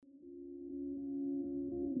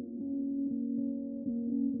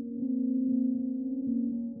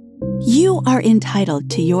You are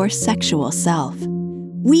entitled to your sexual self.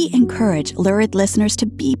 We encourage Lurid listeners to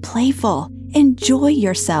be playful, enjoy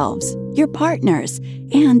yourselves, your partners,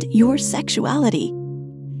 and your sexuality.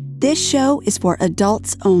 This show is for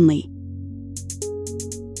adults only.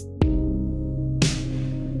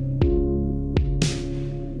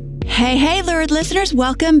 Hey, Lurid listeners,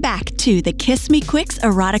 welcome back to the Kiss Me Quicks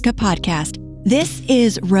Erotica podcast. This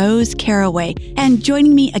is Rose Caraway, and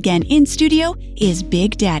joining me again in studio is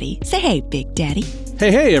Big Daddy. Say hey, Big Daddy.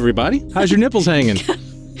 Hey, everybody. How's your nipples hanging?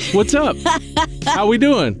 What's up? How we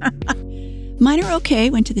doing? Mine are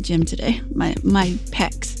okay. Went to the gym today. My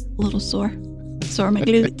pecs, a little sore. Sore my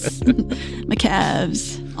glutes, my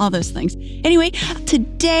calves, all those things. Anyway,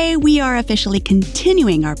 today we are officially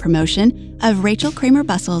continuing our promotion of Rachel Kramer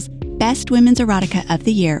Bussel's Best Women's Erotica of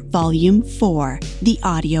the Year, Volume 4, the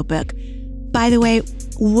audiobook. By the way,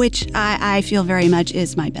 which I feel very much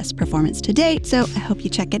is my best performance to date, so I hope you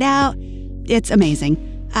check it out. It's amazing.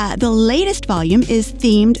 The latest volume is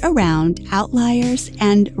themed around outliers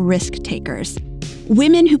and risk takers.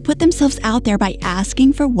 Women who put themselves out there by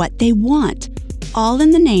asking for what they want, all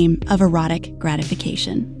in the name of erotic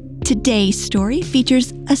gratification. Today's story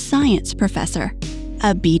features a science professor,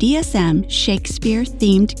 a BDSM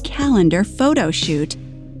Shakespeare-themed calendar photo shoot,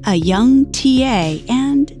 a young TA,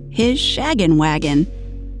 and his shaggin' wagon.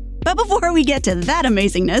 But before we get to that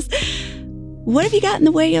amazingness, what have you got in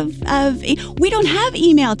the way of we don't have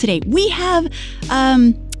email today. We have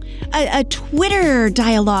a Twitter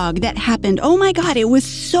dialogue that happened. Oh my God, it was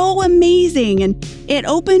so amazing. And it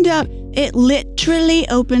literally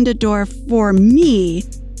opened a door for me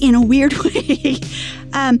in a weird way.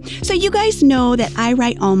 So you guys know that I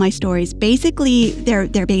write all my stories. Basically,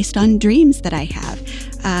 they're based on dreams that I have.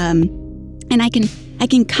 And I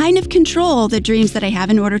can kind of control the dreams that I have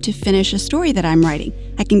in order to finish a story that I'm writing.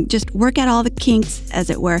 I can just work out all the kinks, as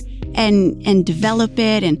it were, and develop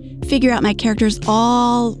it and figure out my characters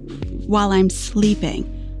all while I'm sleeping.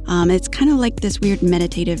 It's kind of like this weird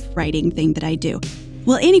meditative writing thing that I do.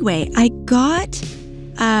 Well, anyway, I got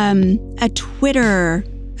a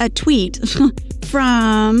tweet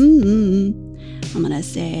from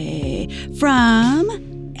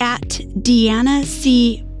 @Deanna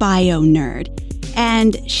C. BioNerd.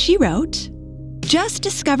 And she wrote, "Just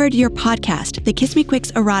discovered your podcast, the Kiss Me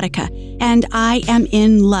Quicks Erotica, and I am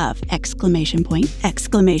in love! !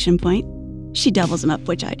 She doubles them up,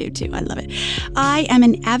 which I do too. I love it. I am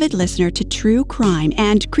an avid listener to true crime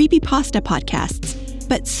and creepypasta podcasts,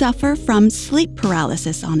 but suffer from sleep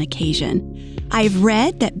paralysis on occasion. I've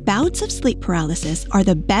read that bouts of sleep paralysis are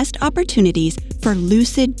the best opportunities for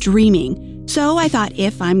lucid dreaming. So I thought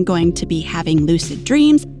if I'm going to be having lucid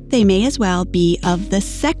dreams, they may as well be of the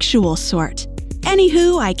sexual sort.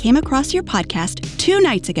 Anywho, I came across your podcast 2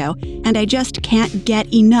 nights ago, and I just can't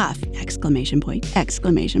get enough! !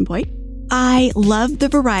 I love the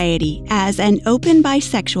variety as an open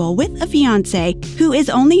bisexual with a fiance who is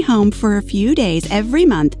only home for a few days every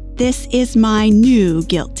month. This is my new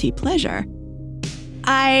guilty pleasure."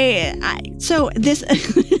 So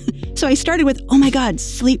I started with, oh my God,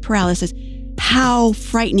 sleep paralysis. How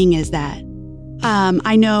frightening is that?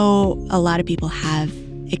 I know a lot of people have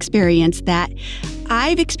experienced that.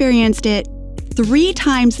 I've experienced it 3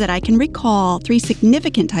 times that I can recall, 3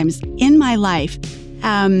 significant times in my life.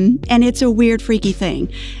 And it's a weird, freaky thing.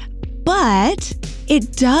 But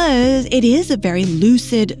it is a very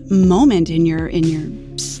lucid moment in your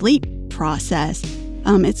sleep process.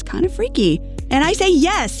 It's kind of freaky. And I say,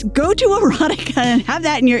 yes, go to erotica and have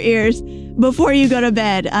that in your ears before you go to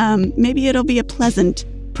bed. Maybe it'll be a pleasant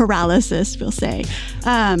paralysis, we'll say.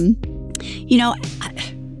 The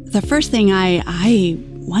first thing I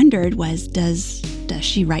wondered was, does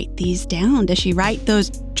she write these down? Does she write those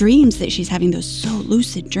dreams that she's having, those so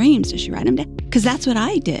lucid dreams? Does she write them down? Because that's what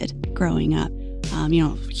I did growing up. A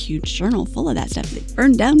huge journal full of that stuff. They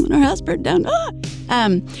burned down when our house burned down.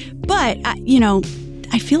 But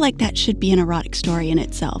I feel like that should be an erotic story in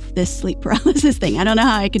itself, this sleep paralysis thing. I don't know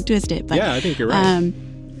how I could twist it. But, yeah, I think you're right.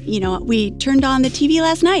 We turned on the TV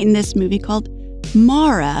last night in this movie called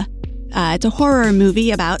Mara. It's a horror movie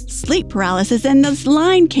about sleep paralysis, and this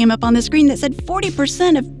line came up on the screen that said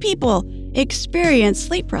 40% of people experience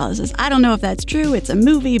sleep paralysis. I don't know if that's true. It's a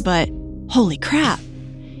movie, but holy crap.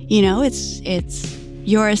 It's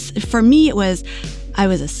yours. For me, it was, I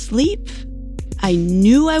was asleep. I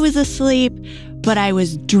knew I was asleep, but I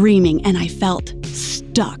was dreaming and I felt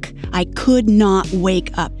stuck. I could not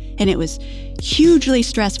wake up. And it was hugely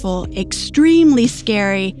stressful, extremely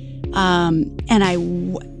scary. And I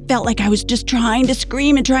felt like I was just trying to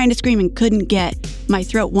scream and couldn't get my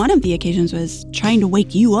throat. One of the occasions was trying to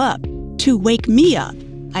wake you up, to wake me up.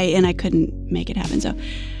 I couldn't make it happen. So,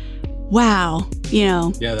 wow,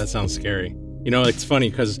 Yeah, that sounds scary. It's funny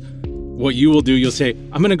because what you will do, you'll say,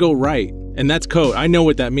 I'm going to go right. And that's code. I know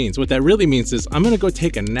what that means. What that really means is I'm going to go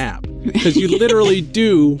take a nap, because you literally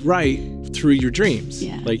do right through your dreams.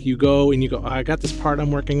 Yeah. Like you go and you go, oh, I got this part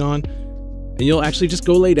I'm working on. And you'll actually just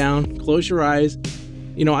go lay down, close your eyes.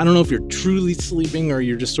 I don't know if you're truly sleeping or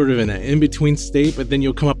you're just sort of in an in-between state, but then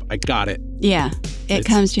you'll come up, I got it. Yeah, it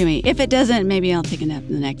comes to me. If it doesn't, maybe I'll take a nap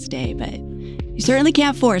the next day, but you certainly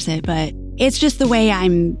can't force it. But it's just the way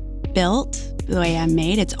I'm built, the way I'm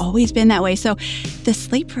made. It's always been that way. So the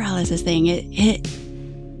sleep paralysis thing, it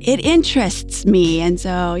interests me. And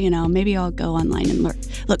so, maybe I'll go online and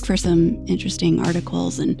look for some interesting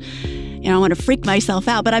articles, and I want to freak myself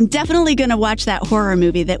out, but I'm definitely going to watch that horror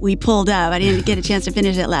movie that we pulled up. I didn't get a chance to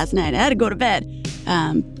finish it last night. I had to go to bed.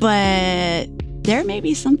 But there may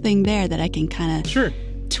be something there that I can kind of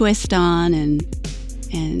twist on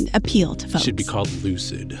and appeal to folks. It should be called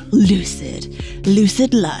Lucid.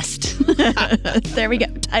 Lucid Lust. There we go.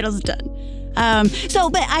 Title's done. But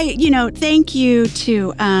thank you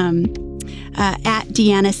to at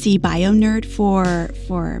Deanna C. Bio Nerd for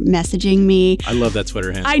messaging me. I love that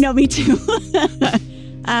Twitter handle. I know, me too.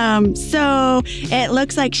 So it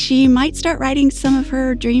looks like she might start writing some of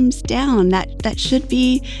her dreams down. That should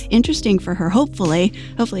be interesting for her. Hopefully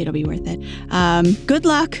it'll be worth it. Good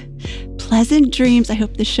luck. Pleasant dreams. I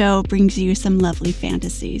hope the show brings you some lovely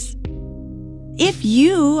fantasies. If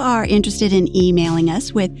you are interested in emailing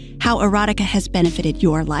us with how erotica has benefited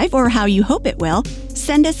your life or how you hope it will,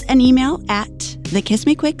 send us an email at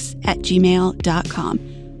thekissmequicks@gmail.com.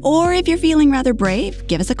 Or if you're feeling rather brave,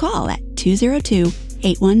 give us a call at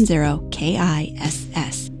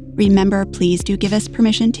 202-810-KISS. Remember, please do give us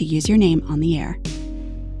permission to use your name on the air.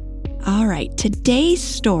 All right, today's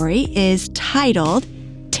story is titled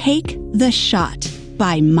Take the Shot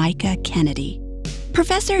by Mica Kennedy.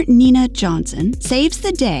 Professor Nina Johnson saves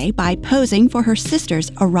the day by posing for her sister's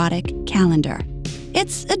erotic calendar.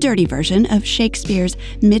 It's a dirty version of Shakespeare's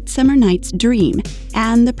Midsummer Night's Dream,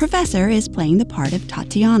 and the professor is playing the part of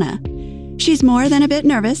Tatiana. She's more than a bit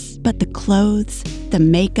nervous, but the clothes, the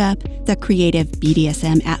makeup, the creative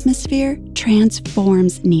BDSM atmosphere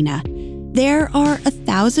transforms Nina. There are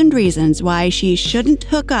 1,000 reasons why she shouldn't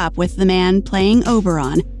hook up with the man playing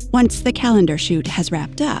Oberon once the calendar shoot has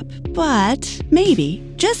wrapped up. But maybe,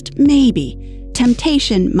 just maybe,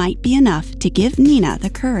 temptation might be enough to give Nina the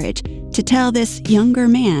courage to tell this younger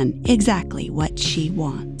man exactly what she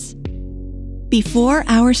wants. Before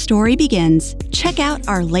our story begins, check out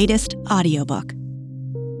our latest audiobook.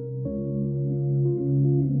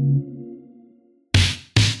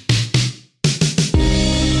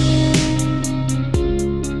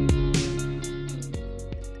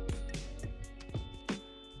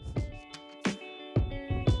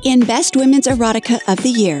 In Best Women's Erotica of the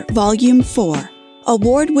Year, Volume 4,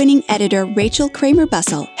 award-winning editor Rachel Kramer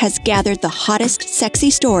Bussell has gathered the hottest sexy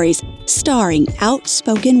stories starring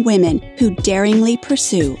outspoken women who daringly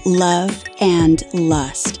pursue love and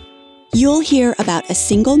lust. You'll hear about a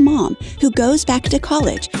single mom who goes back to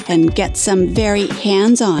college and gets some very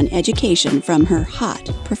hands-on education from her hot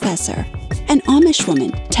professor, an Amish woman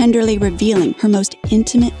tenderly revealing her most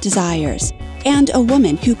intimate desires, and a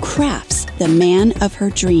woman who crafts the man of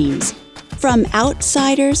her dreams. From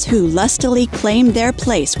outsiders who lustily claim their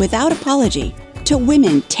place without apology, to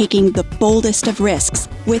women taking the boldest of risks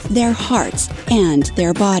with their hearts and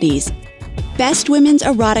their bodies. Best Women's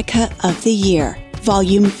Erotica of the Year,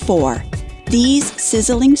 Volume 4. These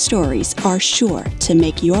sizzling stories are sure to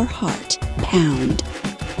make your heart pound.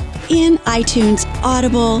 In iTunes,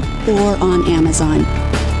 Audible, or on Amazon.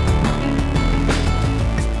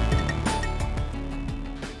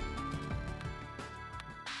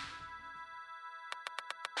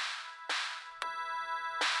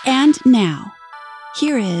 And now,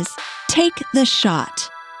 here is Take the Shot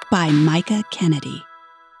by Mica Kennedy.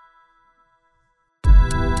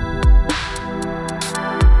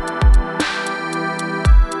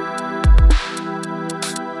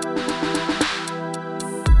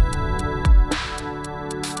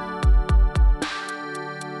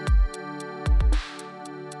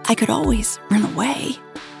 I could always run away.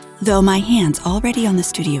 Though my hand's already on the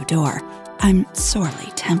studio door, I'm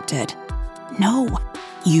sorely tempted. No,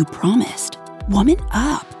 you promised. Woman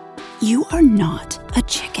up. You are not a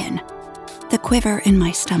chicken. The quiver in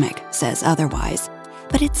my stomach says otherwise,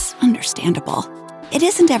 but it's understandable. It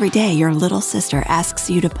isn't every day your little sister asks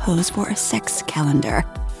you to pose for a sex calendar,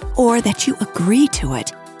 or that you agree to it.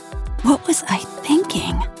 What was I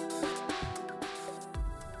thinking?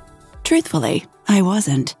 Truthfully, I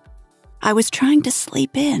wasn't. I was trying to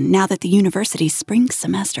sleep in now that the university's spring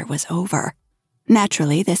semester was over.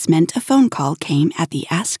 Naturally, this meant a phone call came at the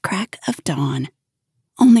ass crack of dawn.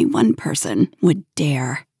 Only one person would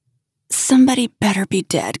dare. "Somebody better be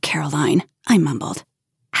dead, Caroline," I mumbled.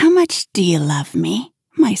 "How much do you love me?"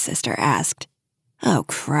 my sister asked. Oh,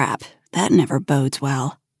 crap. That never bodes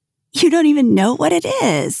well. "You don't even know what it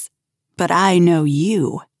is." "But I know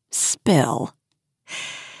you. Spill."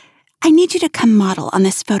 "I need you to come model on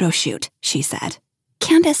this photo shoot," she said.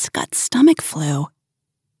 "Candace got stomach flu."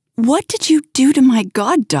 "What did you do to my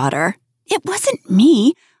goddaughter?" "It wasn't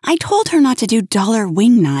me. I told her not to do dollar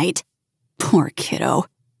wing night." Poor kiddo.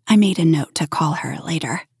 I made a note to call her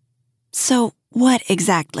later. "So what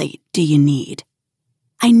exactly do you need?"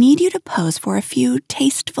 "I need you to pose for a few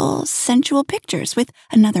tasteful, sensual pictures with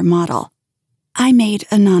another model." I made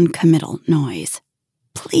a non-committal noise.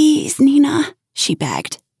 "Please, Nina," she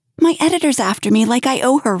begged. "My editor's after me like I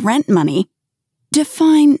owe her rent money."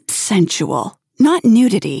 "Define sensual, not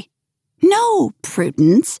nudity." "No,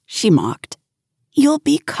 Prudence," she mocked. "You'll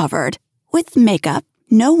be covered. With makeup,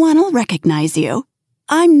 no one'll recognize you."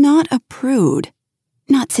 "I'm not a prude."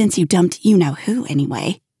 "Not since you dumped you-know-who,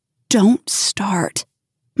 anyway." "Don't start."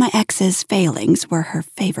 My ex's failings were her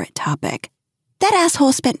favorite topic. "That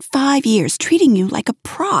asshole spent 5 years treating you like a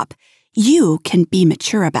prop. You can be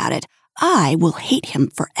mature about it. I will hate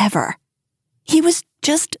him forever." "He was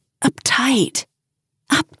just uptight."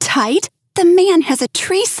 "Uptight? The man has a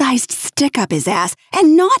tree-sized stick up his ass,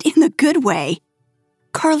 and not in the good way."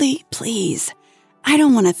 "Carly, please. I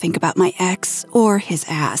don't want to think about my ex or his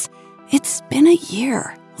ass. It's been a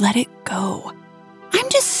year. Let it go." "I'm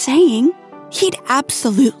just saying, he'd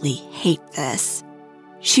absolutely hate this."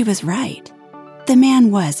 She was right. The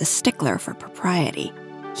man was a stickler for propriety.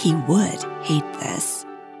 He would hate this.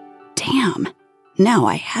 Damn, now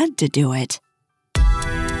I had to do it.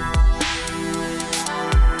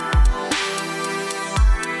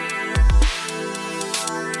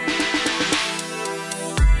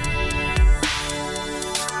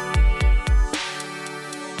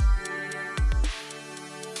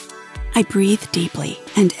 I breathe deeply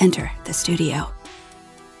and enter the studio.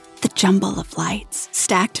 The jumble of lights,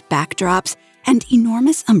 stacked backdrops, and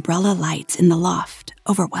enormous umbrella lights in the loft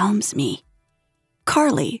overwhelms me.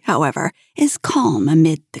 Carly, however, is calm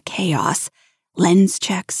amid the chaos, lens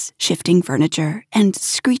checks, shifting furniture, and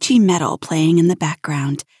screechy metal playing in the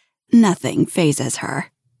background. Nothing phases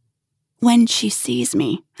her. When she sees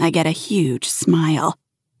me, I get a huge smile.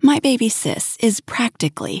 My baby sis is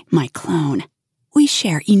practically my clone. We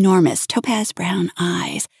share enormous topaz brown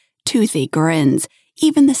eyes, toothy grins,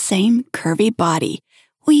 even the same curvy body.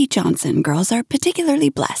 We Johnson girls are particularly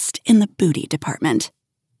blessed in the booty department.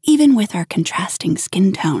 Even with our contrasting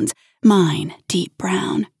skin tones, mine deep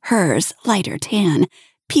brown, hers lighter tan,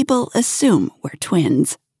 people assume we're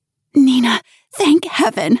twins. "Nina, thank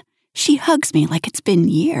heaven." She hugs me like it's been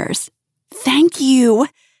years. "Thank you."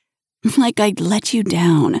 "Like I'd let you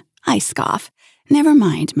down," I scoff. Never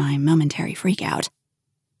mind my momentary freakout.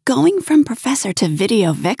 Going from professor to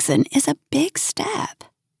video vixen is a big step.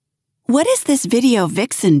 "What is this video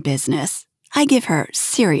vixen business?" I give her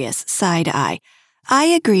serious side eye. "I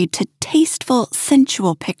agreed to tasteful,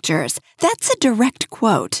 sensual pictures. That's a direct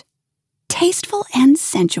quote." "Tasteful and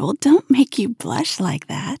sensual don't make you blush like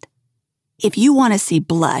that." "If you want to see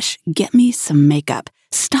blush, get me some makeup.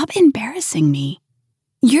 Stop embarrassing me."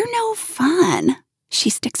 "You're no fun." She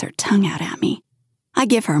sticks her tongue out at me. I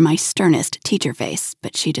give her my sternest teacher face,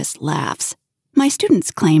 but she just laughs. My students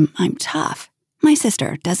claim I'm tough. My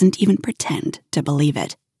sister doesn't even pretend to believe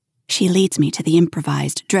it. She leads me to the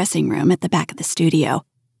improvised dressing room at the back of the studio.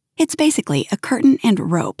 It's basically a curtain and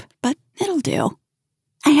rope, but it'll do.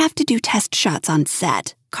 "I have to do test shots on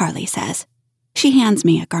set," Carly says. She hands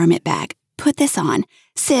me a garment bag. "Put this on.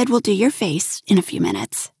 Sid will do your face in a few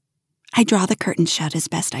minutes." I draw the curtain shut as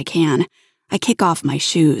best I can. I kick off my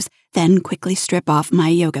shoes, then quickly strip off my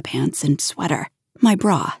yoga pants and sweater. My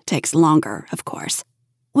bra takes longer, of course.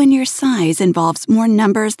 When your size involves more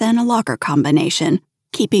numbers than a locker combination,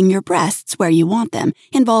 keeping your breasts where you want them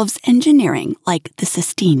involves engineering like the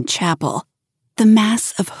Sistine Chapel. The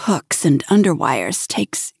mass of hooks and underwires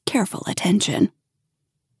takes careful attention.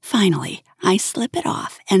 Finally, I slip it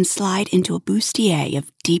off and slide into a bustier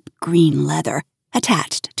of deep green leather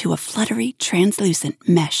attached to a fluttery, translucent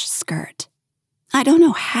mesh skirt. I don't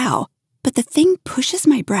know how, but the thing pushes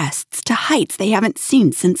my breasts to heights they haven't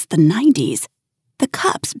seen since the 90s. The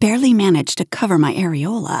cups barely manage to cover my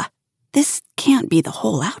areola. This can't be the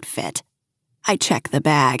whole outfit. I check the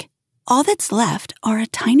bag. All that's left are a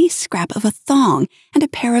tiny scrap of a thong and a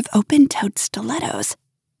pair of open-toed stilettos.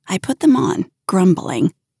 I put them on,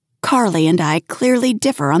 grumbling. Carly and I clearly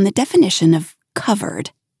differ on the definition of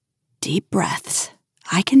covered. Deep breaths.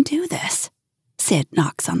 I can do this. Sid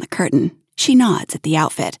knocks on the curtain. She nods at the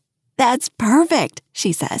outfit. That's perfect,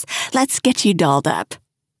 she says. Let's get you dolled up.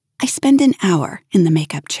 I spend an hour in the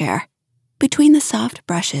makeup chair. Between the soft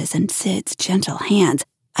brushes and Sid's gentle hands,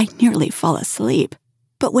 I nearly fall asleep.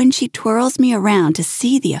 But when she twirls me around to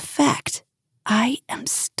see the effect, I am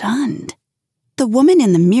stunned. The woman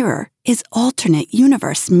in the mirror is alternate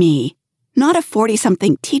universe me, not a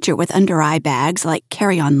 40-something teacher with under-eye bags like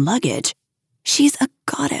carry-on luggage. She's a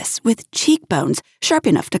goddess with cheekbones sharp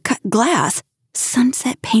enough to cut glass,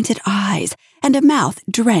 sunset-painted eyes, and a mouth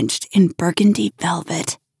drenched in burgundy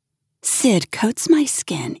velvet. Sid coats my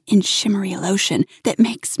skin in shimmery lotion that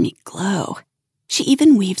makes me glow. She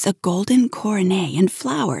even weaves a golden coronet and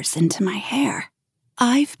flowers into my hair.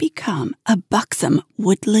 I've become a buxom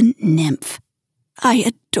woodland nymph. I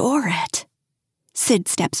adore it. Sid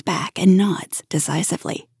steps back and nods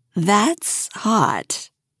decisively. That's hot.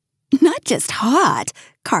 Not just hot,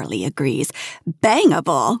 Carly agrees.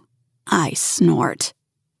 Bangable. I snort.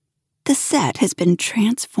 The set has been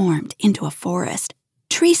transformed into a forest.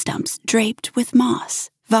 Tree stumps draped with moss,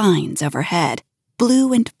 vines overhead,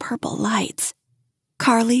 blue and purple lights.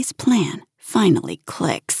 Carly's plan finally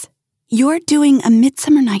clicks. You're doing A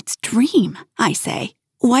Midsummer Night's Dream, I say.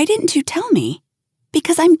 Why didn't you tell me?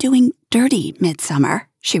 Because I'm doing Dirty Midsummer,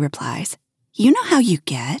 she replies. You know how you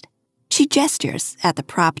get? She gestures at the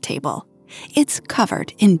prop table. It's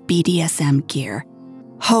covered in BDSM gear.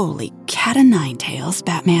 Holy cat o' nine tails,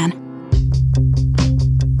 Batman.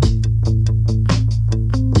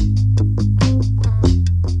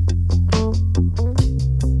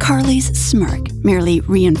 Carly's smirk merely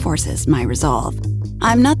reinforces my resolve.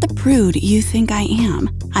 I'm not the prude you think I am,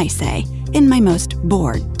 I say, in my most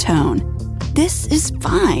bored tone. This is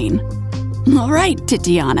fine. All right,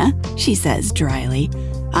 Titiana, she says dryly.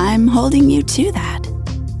 I'm holding you to that.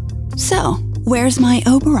 So, where's my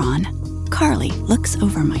Oberon? Carly looks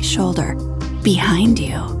over my shoulder. Behind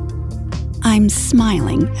you. I'm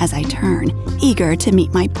smiling as I turn, eager to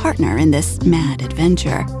meet my partner in this mad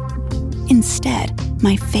adventure. Instead,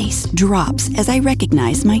 my face drops as I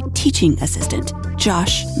recognize my teaching assistant,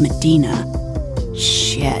 Josh Medina.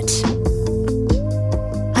 Shit.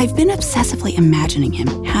 I've been obsessively imagining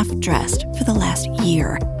him half-dressed for the last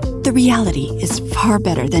year. The reality is far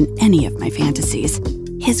better than any of my fantasies.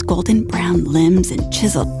 His golden brown limbs and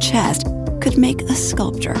chiseled chest could make a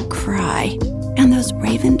sculptor cry. And those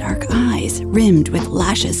raven dark eyes, rimmed with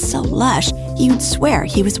lashes so lush, you'd swear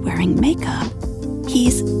he was wearing makeup.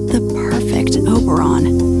 He's the perfect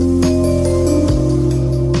Oberon.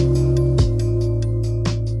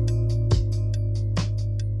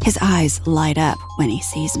 His eyes light up when he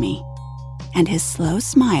sees me, and his slow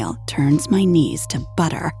smile turns my knees to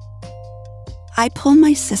butter. I pull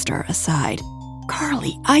my sister aside.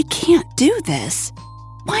 Carly, I can't do this.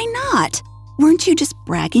 Why not? Weren't you just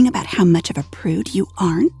bragging about how much of a prude you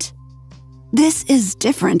aren't? This is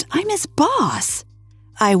different. I'm his boss.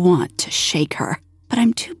 I want to shake her, but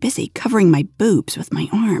I'm too busy covering my boobs with my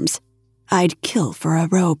arms. I'd kill for a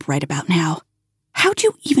robe right about now. How'd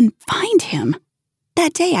you even find him?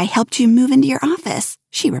 That day I helped you move into your office,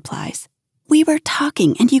 she replies. We were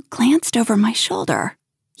talking and you glanced over my shoulder.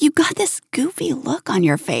 You got this goofy look on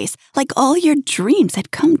your face, like all your dreams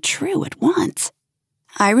had come true at once.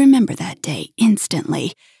 I remember that day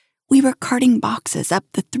instantly. We were carting boxes up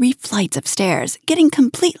the 3 flights of stairs, getting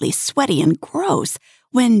completely sweaty and gross,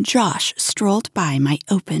 when Josh strolled by my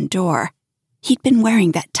open door. He'd been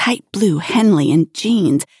wearing that tight blue Henley and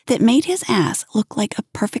jeans that made his ass look like a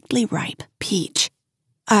perfectly ripe peach.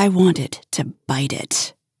 I wanted to bite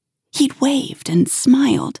it. He'd waved and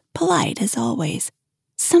smiled, polite as always.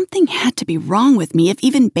 Something had to be wrong with me if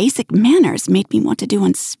even basic manners made me want to do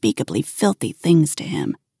unspeakably filthy things to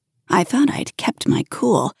him. I thought I'd kept my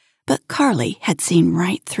cool, but Carly had seen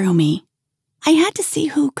right through me. I had to see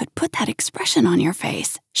who could put that expression on your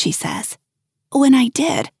face, she says. When I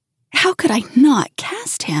did, how could I not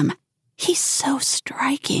cast him? He's so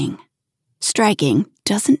striking. Striking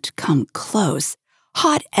doesn't come close.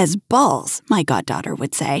 Hot as balls, my goddaughter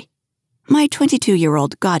would say. My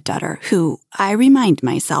 22-year-old goddaughter, who, I remind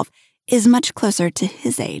myself, is much closer to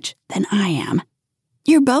his age than I am.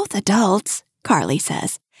 You're both adults, Carly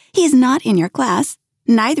says. He's not in your class.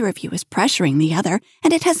 Neither of you is pressuring the other,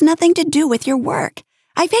 and it has nothing to do with your work.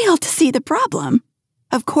 I fail to see the problem.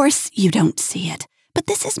 Of course you don't see it, but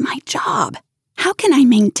this is my job. How can I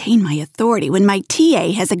maintain my authority when my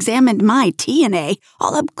TA has examined my TNA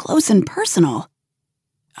all up close and personal?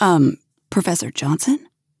 Professor Johnson?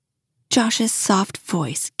 Josh's soft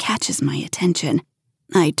voice catches my attention.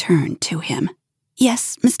 I turn to him.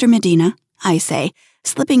 Yes, Mr. Medina, I say,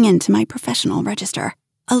 slipping into my professional register,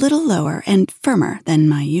 a little lower and firmer than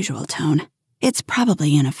my usual tone. It's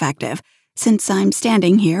probably ineffective, since I'm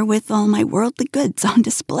standing here with all my worldly goods on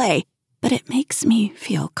display, but it makes me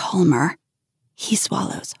feel calmer. He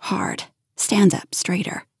swallows hard, stands up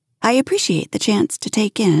straighter. I appreciate the chance to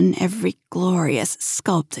take in every glorious,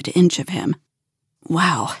 sculpted inch of him.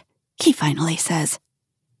 Wow, he finally says.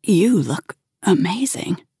 You look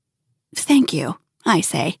amazing. Thank you, I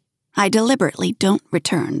say. I deliberately don't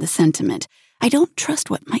return the sentiment. I don't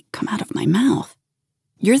trust what might come out of my mouth.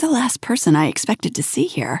 You're the last person I expected to see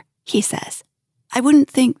here, he says. I wouldn't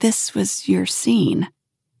think this was your scene.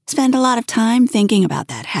 Spend a lot of time thinking about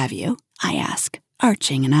that, have you? I ask,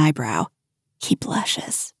 arching an eyebrow. He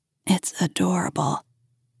blushes. It's adorable.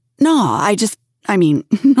 No,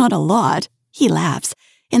 not a lot. He laughs,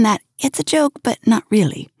 in that it's a joke but not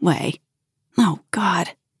really way. Oh,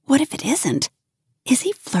 God, what if it isn't? Is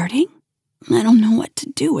he flirting? I don't know what to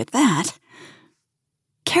do with that.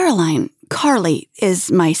 Carly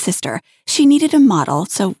is my sister. She needed a model,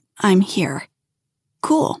 so I'm here.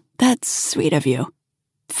 Cool, that's sweet of you.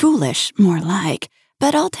 Foolish, more like,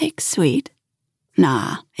 but I'll take sweet.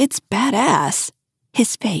 Nah, it's badass.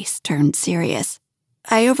 His face turned serious.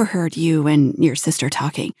 I overheard you and your sister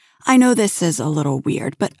talking. I know this is a little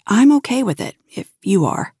weird, but I'm okay with it, if you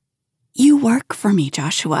are. You work for me,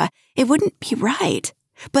 Joshua. It wouldn't be right.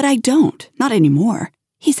 But I don't, not anymore,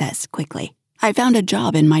 he says quickly. I found a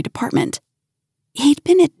job in my department. He'd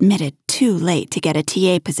been admitted too late to get a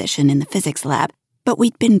TA position in the physics lab, but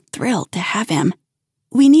we'd been thrilled to have him.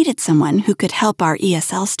 We needed someone who could help our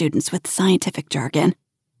ESL students with scientific jargon.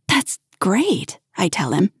 That's great, I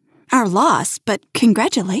tell him. Our loss, but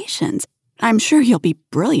congratulations. I'm sure you'll be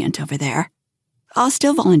brilliant over there. I'll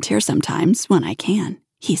still volunteer sometimes when I can,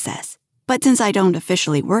 he says. But since I don't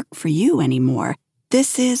officially work for you anymore,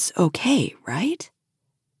 this is okay, right?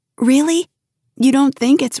 Really? You don't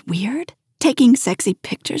think it's weird, taking sexy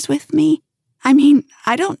pictures with me?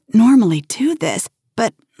 I don't normally do this,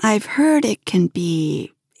 but I've heard it can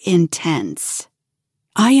be intense.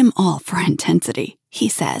 I am all for intensity, he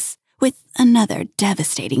says, with another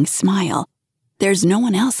devastating smile. There's no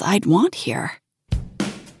one else I'd want here.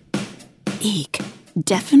 Eek,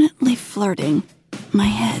 definitely flirting. My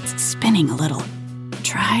head's spinning a little.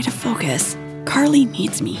 Try to focus. Carly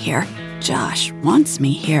needs me here. Josh wants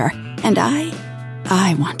me here. And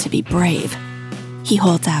I want to be brave. He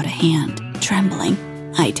holds out a hand, trembling.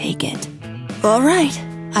 I take it. All right,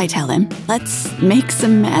 I tell him. Let's make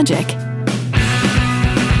some magic.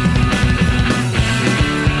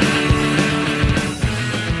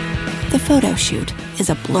 The photo shoot is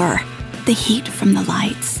a blur. The heat from the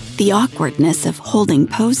lights, the awkwardness of holding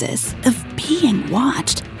poses, of being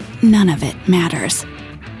watched, none of it matters.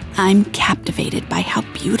 I'm captivated by how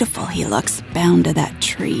beautiful he looks bound to that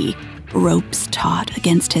tree, ropes taut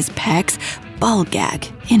against his pecs, ball gag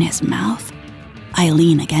in his mouth. I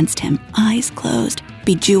lean against him, eyes closed,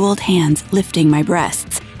 bejeweled hands lifting my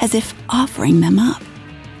breasts as if offering them up.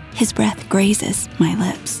 His breath grazes my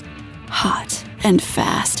lips, hot and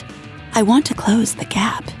fast. I want to close the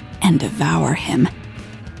gap and devour him.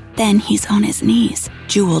 Then he's on his knees,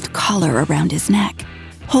 jeweled collar around his neck.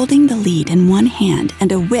 Holding the lead in one hand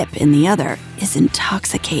and a whip in the other is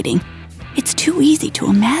intoxicating. It's too easy to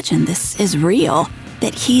imagine this is real,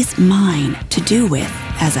 that he's mine to do with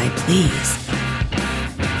as I please.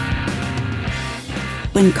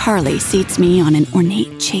 When Carly seats me on an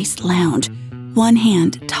ornate chaste lounge, one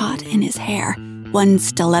hand taut in his hair, one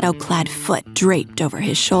stiletto-clad foot draped over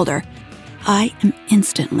his shoulder, I am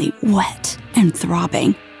instantly wet and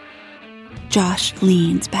throbbing. Josh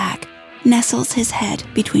leans back, nestles his head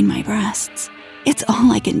between my breasts. It's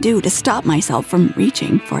all I can do to stop myself from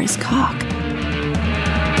reaching for his cock.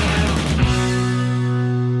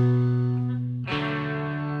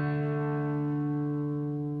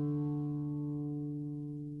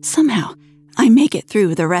 Somehow, I make it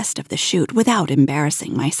through the rest of the shoot without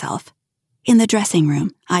embarrassing myself. In the dressing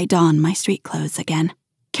room, I don my street clothes again,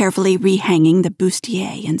 carefully rehanging the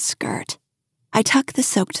bustier and skirt. I tuck the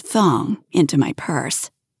soaked thong into my purse.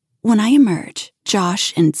 When I emerge,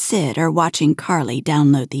 Josh and Sid are watching Carly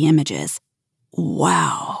download the images.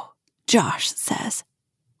 Wow, Josh says.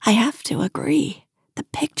 I have to agree. The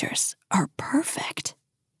pictures are perfect.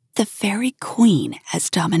 The fairy queen as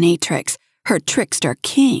dominatrix, her trickster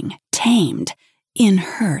king tamed, in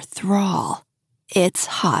her thrall. It's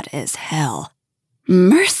hot as hell.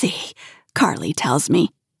 Mercy, Carly tells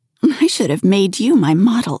me. I should have made you my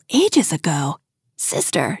model ages ago.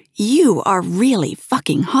 Sister, you are really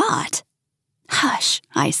fucking hot. Hush,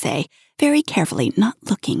 I say, very carefully not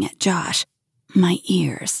looking at Josh. My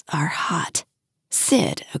ears are hot.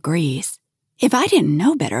 Sid agrees. If I didn't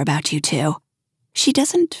know better about you two. She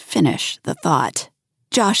doesn't finish the thought.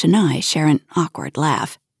 Josh and I share an awkward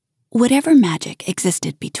laugh. Whatever magic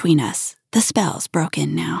existed between us, the spell's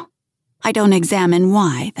broken now. I don't examine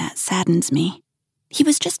why that saddens me. He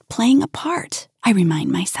was just playing a part, I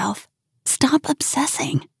remind myself. Stop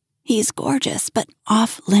obsessing. He's gorgeous, but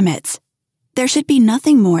off limits. There should be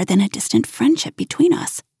nothing more than a distant friendship between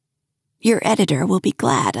us. Your editor will be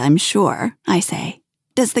glad, I'm sure, I say.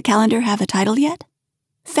 Does the calendar have a title yet?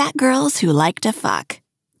 Fat Girls Who Like to Fuck.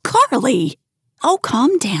 Carly! Oh,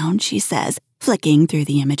 calm down, she says, flicking through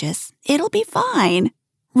the images. It'll be fine.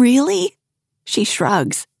 Really? She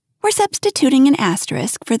shrugs. We're substituting an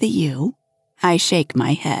asterisk for the U. I shake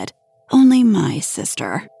my head. Only my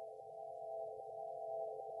sister.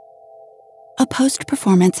 A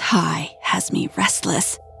post-performance high has me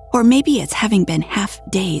restless. Or maybe it's having been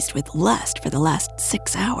half-dazed with lust for the last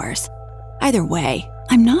 6 hours. Either way,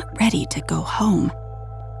 I'm not ready to go home.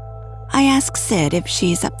 I ask Sid if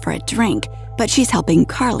she's up for a drink, but she's helping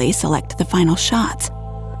Carly select the final shots.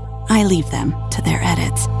 I leave them to their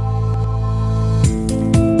edits.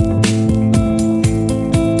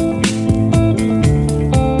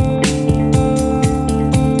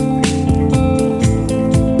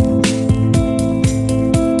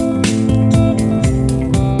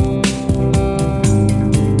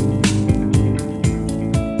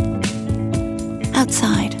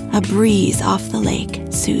 Outside, a breeze off the lake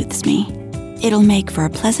soothes me. It'll make for a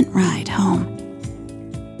pleasant ride home.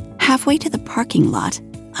 Halfway to the parking lot,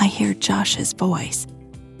 I hear Josh's voice.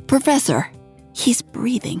 Professor, he's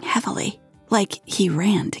breathing heavily, like he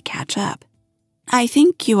ran to catch up. I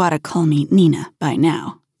think you ought to call me Nina by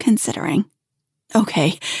now, considering.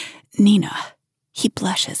 Okay, Nina. He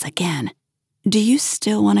blushes again. Do you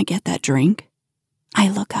still want to get that drink? I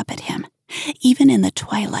look up at him. Even in the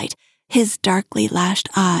twilight, his darkly lashed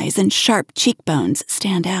eyes and sharp cheekbones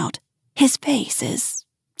stand out. His face is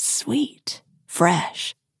sweet,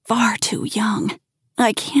 fresh, far too young.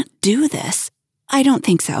 I can't do this. I don't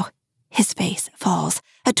think so. His face falls.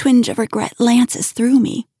 A twinge of regret lances through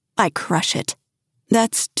me. I crush it.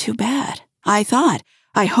 That's too bad. I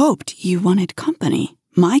hoped you wanted company.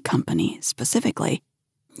 My company, specifically.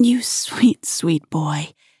 You sweet, sweet boy.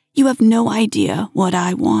 You have no idea what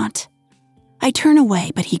I want. I turn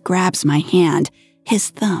away, but he grabs my hand. His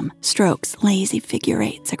thumb strokes lazy figure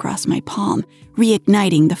eights across my palm,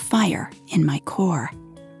 reigniting the fire in my core.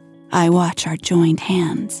 I watch our joined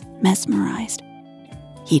hands, mesmerized.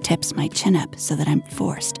 He tips my chin up so that I'm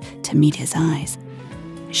forced to meet his eyes.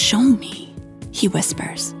 Show me, he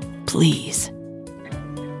whispers, please.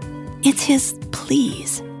 It's his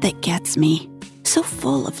please that gets me, so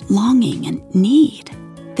full of longing and need.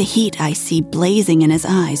 The heat I see blazing in his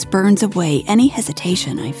eyes burns away any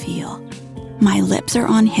hesitation I feel. My lips are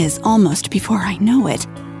on his almost before I know it.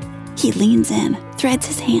 He leans in, threads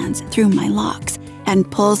his hands through my locks, and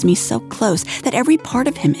pulls me so close that every part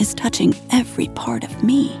of him is touching every part of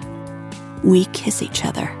me. We kiss each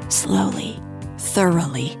other slowly,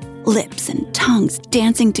 thoroughly, lips and tongues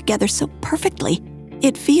dancing together so perfectly.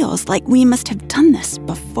 It feels like we must have done this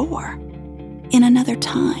before. In another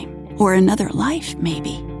time. Or another life,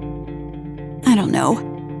 maybe. I don't know.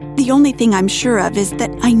 The only thing I'm sure of is that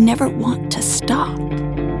I never want to stop.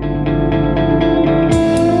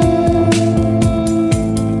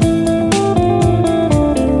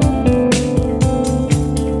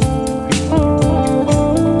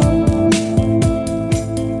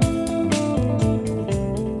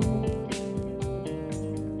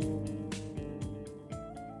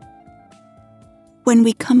 When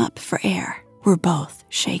we come up for air, we're both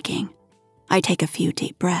shaking. I take a few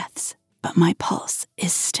deep breaths, but my pulse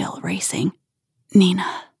is still racing.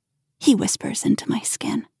 Nina, he whispers into my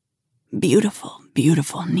skin. Beautiful,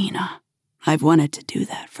 beautiful Nina. I've wanted to do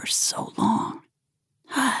that for so long.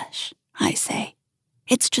 Hush, I say.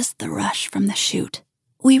 It's just the rush from the chute.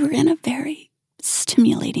 We were in a very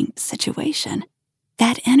stimulating situation.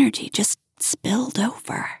 That energy just spilled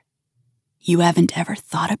over. You haven't ever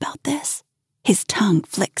thought about this? His tongue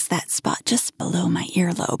flicks that spot just below my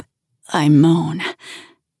earlobe. I moan.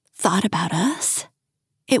 Thought about us?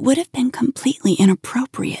 It would have been completely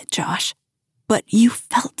inappropriate, Josh. But you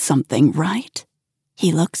felt something, right?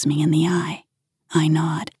 He looks me in the eye. I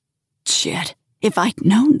nod. Shit, if I'd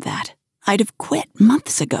known that, I'd have quit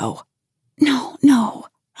months ago. No,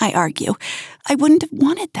 I argue. I wouldn't have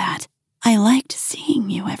wanted that. I liked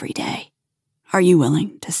seeing you every day. Are you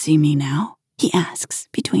willing to see me now? He asks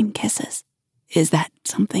between kisses. Is that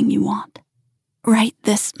something you want? Right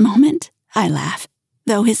this moment? I laugh.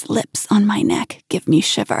 though his lips on my neck give me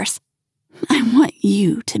shivers. I want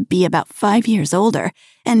you to be about 5 years older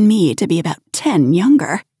and me to be about 10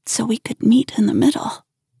 younger, so we could meet in the middle.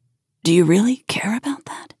 Do you really care about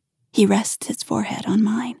that? He rests his forehead on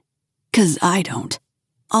mine. 'Cause I don't.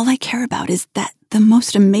 All I care about is that the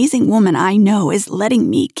most amazing woman I know is letting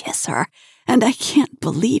me kiss her, and I can't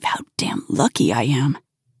believe how damn lucky I am.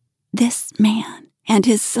 This man and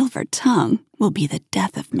his silver tongue will be the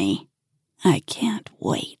death of me. I can't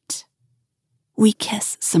wait. We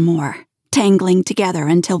kiss some more, tangling together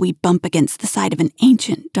until we bump against the side of an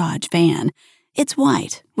ancient Dodge van. It's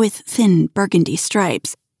white, with thin burgundy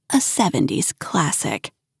stripes, a 70s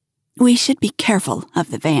classic. We should be careful of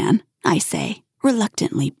the van, I say,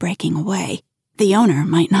 reluctantly breaking away. The owner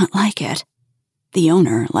might not like it. The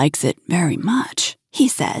owner likes it very much, he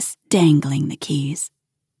says, dangling the keys.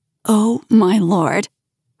 Oh, my lord.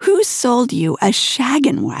 Who sold you a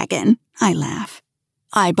shaggin' wagon? I laugh.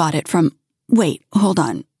 I bought it from... Wait, hold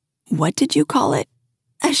on. What did you call it?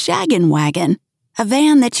 A shaggin' wagon. A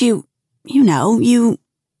van that you...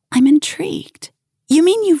 I'm intrigued. You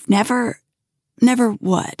mean you've never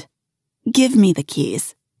what? Give me the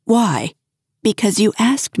keys. Why? Because you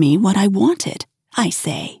asked me what I wanted, I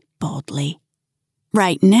say boldly.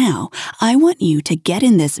 Right now, I want you to get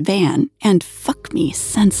in this van and fuck me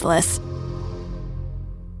senseless.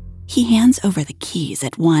 He hands over the keys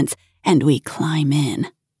at once, and we climb in.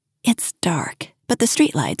 It's dark, but the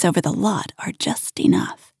streetlights over the lot are just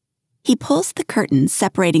enough. He pulls the curtains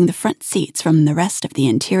separating the front seats from the rest of the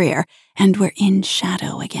interior, and we're in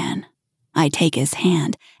shadow again. I take his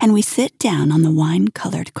hand, and we sit down on the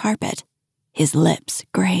wine-colored carpet. His lips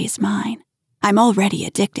graze mine. I'm already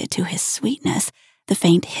addicted to his sweetness, the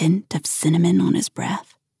faint hint of cinnamon on his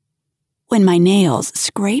breath. When my nails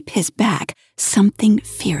scrape his back, something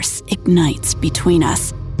fierce ignites between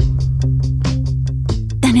us.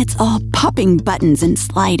 Then it's all popping buttons and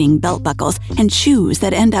sliding belt buckles and shoes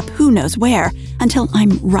that end up who knows where until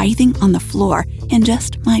I'm writhing on the floor in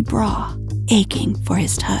just my bra, aching for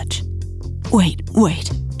his touch.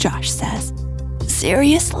 Wait, Josh says.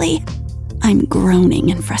 Seriously? I'm groaning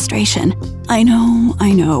in frustration. I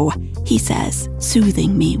know, he says,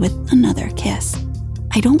 soothing me with another kiss.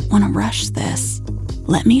 I don't want to rush this.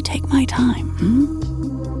 Let me take my time,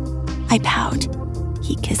 I pout.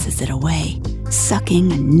 He kisses it away,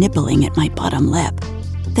 sucking and nibbling at my bottom lip.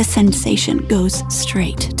 The sensation goes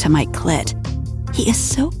straight to my clit. He is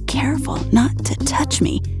so careful not to touch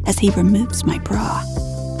me as he removes my bra.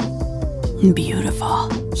 Beautiful,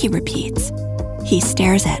 he repeats. He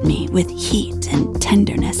stares at me with heat and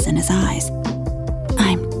tenderness in his eyes.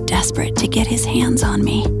 I'm desperate to get his hands on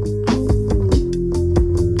me.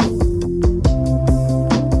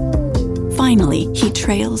 Finally, he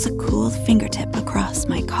trails a cool fingertip across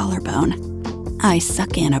my collarbone. I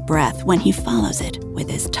suck in a breath when he follows it with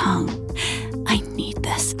his tongue. I need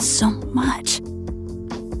this so much.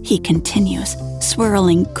 He continues,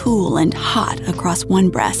 swirling cool and hot across one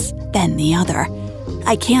breast, then the other.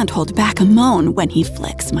 I can't hold back a moan when he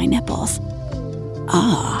flicks my nipples.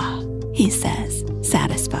 Ah, he says,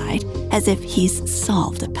 satisfied, as if he's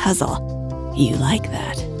solved a puzzle. You like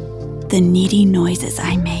that? The needy noises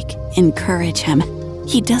I make encourage him.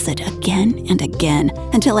 He does it again and again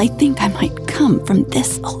until I think I might come from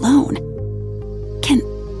this alone.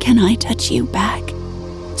 Can I touch you back?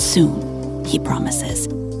 Soon, he promises.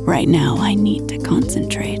 Right now, I need to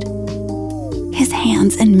concentrate. His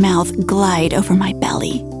hands and mouth glide over my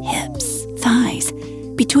belly, hips, thighs.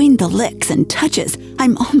 Between the licks and touches,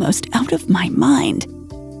 I'm almost out of my mind.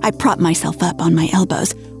 I prop myself up on my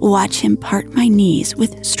elbows, watch him part my knees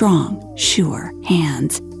with strong, sure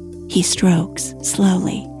hands. He strokes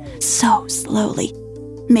slowly, so slowly,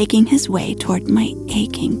 making his way toward my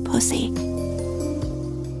aching pussy.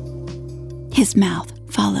 His mouth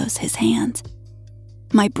follows his hands.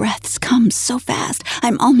 My breaths come so fast,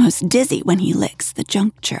 I'm almost dizzy when he licks the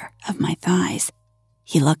juncture of my thighs.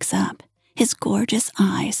 He looks up, his gorgeous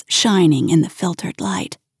eyes shining in the filtered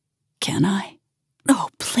light. Can I? Oh,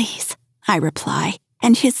 please, I reply,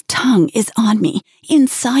 and his tongue is on me,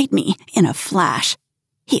 inside me, in a flash.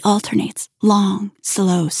 He alternates long,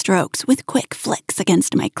 slow strokes with quick flicks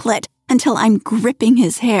against my clit until I'm gripping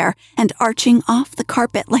his hair and arching off the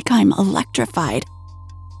carpet like I'm electrified.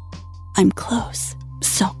 I'm close.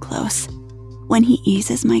 So close. When he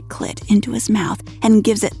eases my clit into his mouth and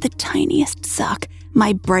gives it the tiniest suck,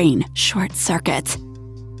 my brain short-circuits.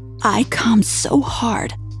 I come so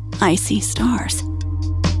hard, I see stars.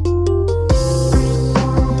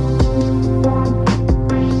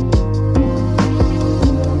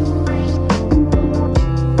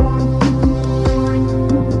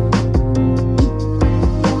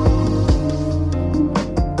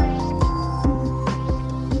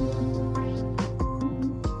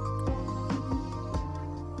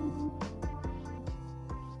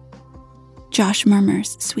 Josh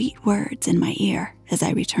murmurs sweet words in my ear as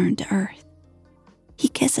I return to Earth. He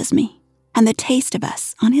kisses me, and the taste of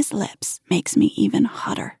us on his lips makes me even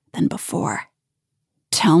hotter than before.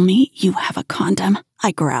 "Tell me you have a condom,"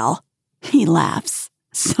 I growl. He laughs.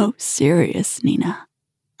 "So serious, Nina."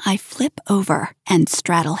 I flip over and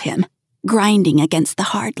straddle him, grinding against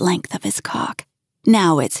the hard length of his cock.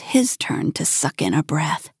 Now it's his turn to suck in a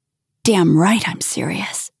breath. Damn right I'm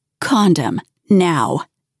serious. Condom, now.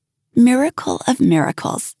 Miracle of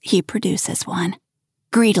miracles, he produces one.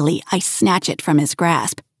 Greedily, I snatch it from his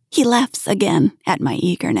grasp. He laughs again at my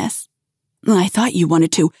eagerness. "I thought you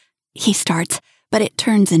wanted to," he starts, but it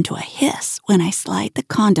turns into a hiss when I slide the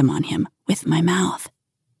condom on him with my mouth.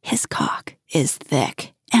 His cock is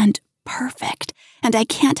thick and perfect, and I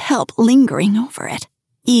can't help lingering over it,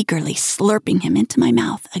 eagerly slurping him into my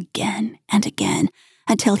mouth again and again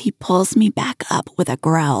until he pulls me back up with a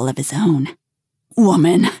growl of his own.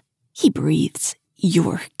 "Woman," he breathes,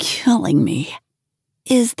 "you're killing me."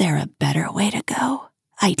 "Is there a better way to go?"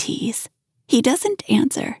 I tease. He doesn't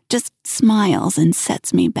answer, just smiles and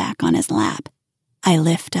sets me back on his lap. I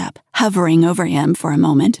lift up, hovering over him for a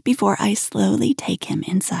moment before I slowly take him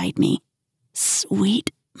inside me. Sweet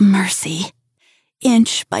mercy.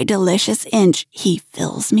 Inch by delicious inch, he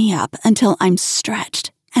fills me up until I'm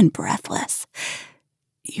stretched and breathless.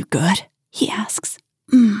 "You good?" he asks.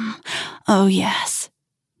 Oh yes.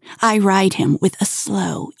 I ride him with a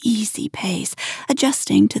slow, easy pace,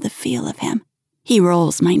 adjusting to the feel of him. He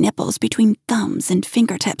rolls my nipples between thumbs and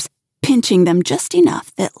fingertips, pinching them just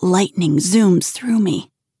enough that lightning zooms through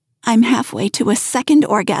me. I'm halfway to a second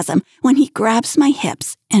orgasm when he grabs my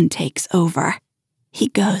hips and takes over. He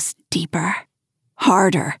goes deeper,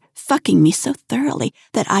 harder, fucking me so thoroughly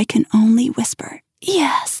that I can only whisper,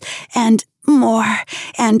 "Yes," and "more,"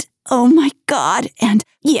 and "oh my God," and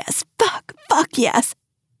 "yes, fuck, yes,"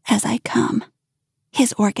 as I come.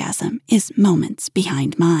 His orgasm is moments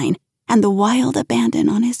behind mine, and the wild abandon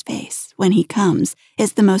on his face when he comes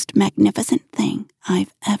is the most magnificent thing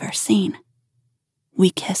I've ever seen. We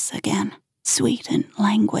kiss again, sweet and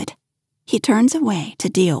languid. He turns away to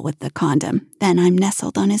deal with the condom, then I'm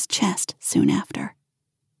nestled on his chest soon after.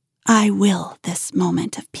 I will this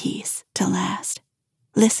moment of peace to last.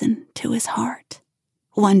 Listen to his heart.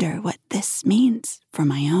 Wonder what this means for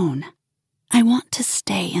my own. I want to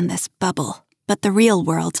stay in this bubble, but the real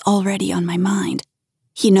world's already on my mind.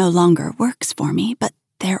 He no longer works for me, but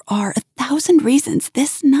there are 1,000 reasons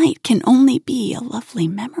this night can only be a lovely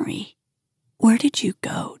memory. "Where did you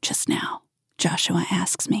go just now?" Joshua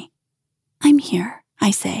asks me. "I'm here,"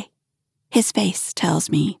 I say. His face tells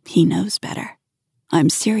me he knows better. I'm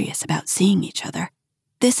serious about seeing each other.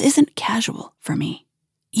 This isn't casual for me.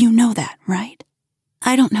 You know that, right?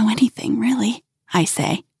 "I don't know anything, really," I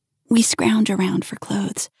say. We scrounge around for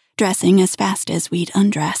clothes, dressing as fast as we'd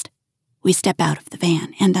undressed. We step out of the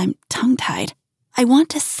van, and I'm tongue-tied. I want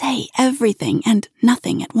to say everything and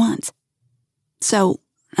nothing at once. "So,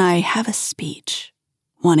 I have a speech.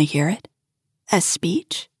 Want to hear it?" "A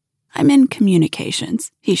speech?" "I'm in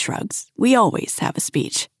communications," he shrugs. "We always have a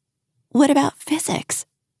speech." "What about physics?"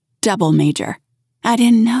 "Double major." "I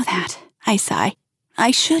didn't know that," I sigh.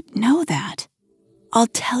 "I should know that." "I'll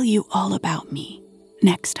tell you all about me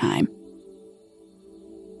next time."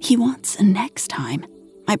 He wants a next time.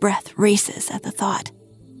 My breath races at the thought.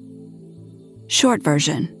 "Short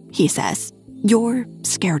version," he says. "You're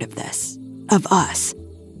scared of this, of us,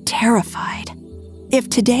 terrified. If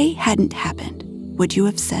today hadn't happened, would you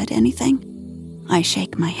have said anything?" I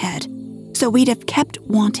shake my head. "So we'd have kept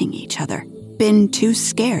wanting each other, been too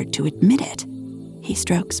scared to admit it." He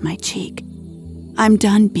strokes my cheek. "I'm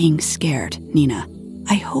done being scared, Nina.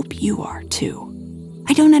 I hope you are too.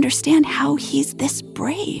 I don't understand how he's this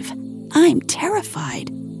brave. I'm terrified.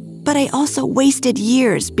 But I also wasted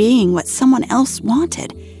years being what someone else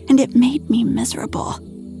wanted, and it made me miserable.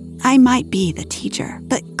 I might be the teacher,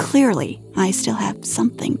 but clearly I still have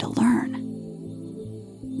something to learn."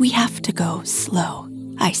 "We have to go slow,"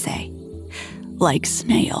 I say. "Like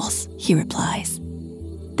snails," he replies.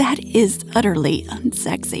 "That is utterly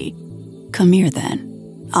unsexy." "Come here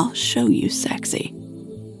then. I'll show you sexy."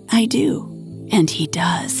 I do, and he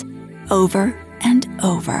does, over and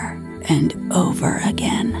over and over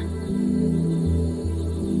again.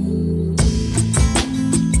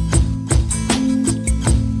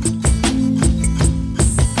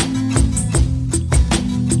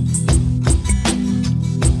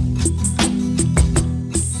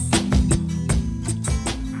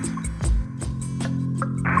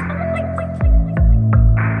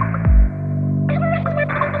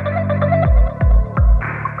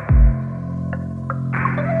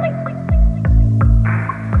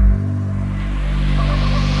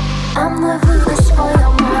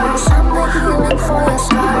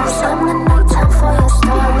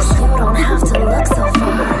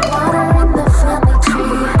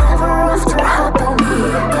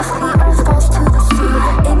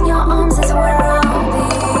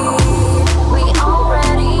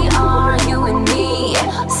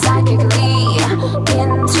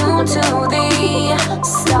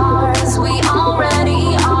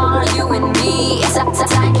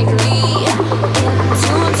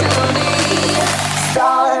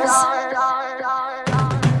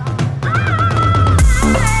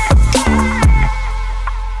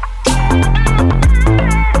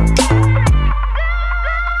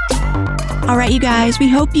 right, you guys, we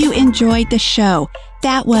hope you enjoyed the show.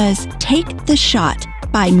 That was Take the Shot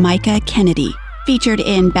by Mica Kennedy, featured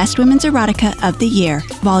in Best Women's Erotica of the Year,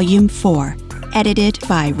 Volume 4, edited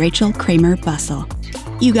by Rachel Kramer Bussell.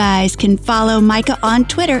 You guys can follow Mica on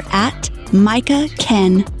Twitter at Mica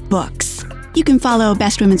Ken Books. You can follow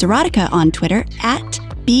Best Women's Erotica on Twitter at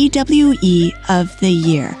BWE of the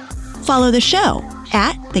Year. Follow the show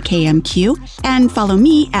at the KMQ, and follow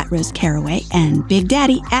me at Rose Caraway and Big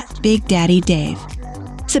Daddy at Big Daddy Dave.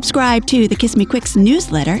 Subscribe to the Kiss Me Quicks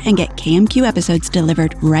newsletter and get KMQ episodes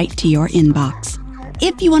delivered right to your inbox.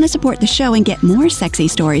 If you want to support the show and get more sexy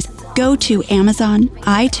stories, go to Amazon,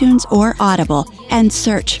 iTunes, or Audible and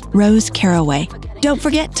search Rose Caraway. Don't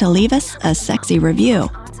forget to leave us a sexy review.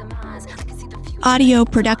 Audio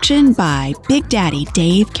production by Big Daddy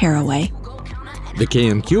Dave Caraway. The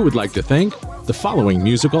KMQ would like to thank the following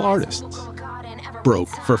musical artists: Broke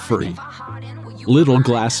for Free, Little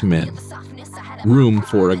Glass Men, Room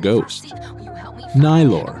for a Ghost,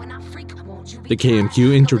 Nylor, the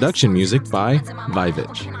KMQ introduction music by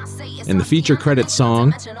Vivitch, and the feature credit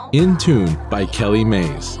song In Tune by Kelly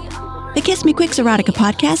Mays. The Kiss Me Quicks Erotica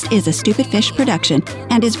podcast is a Stupid Fish production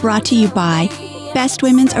and is brought to you by Best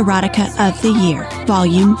Women's Erotica of the Year,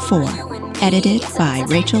 Volume 4, edited by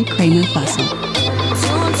Rachel Kramer Bussell.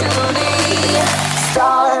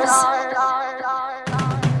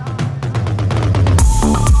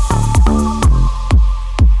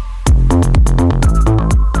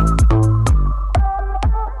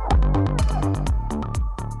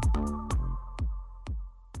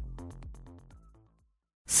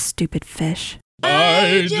 Stupid fish.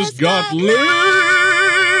 I just got laid!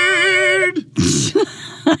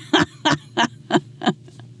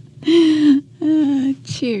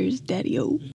 Cheers, Daddy-o.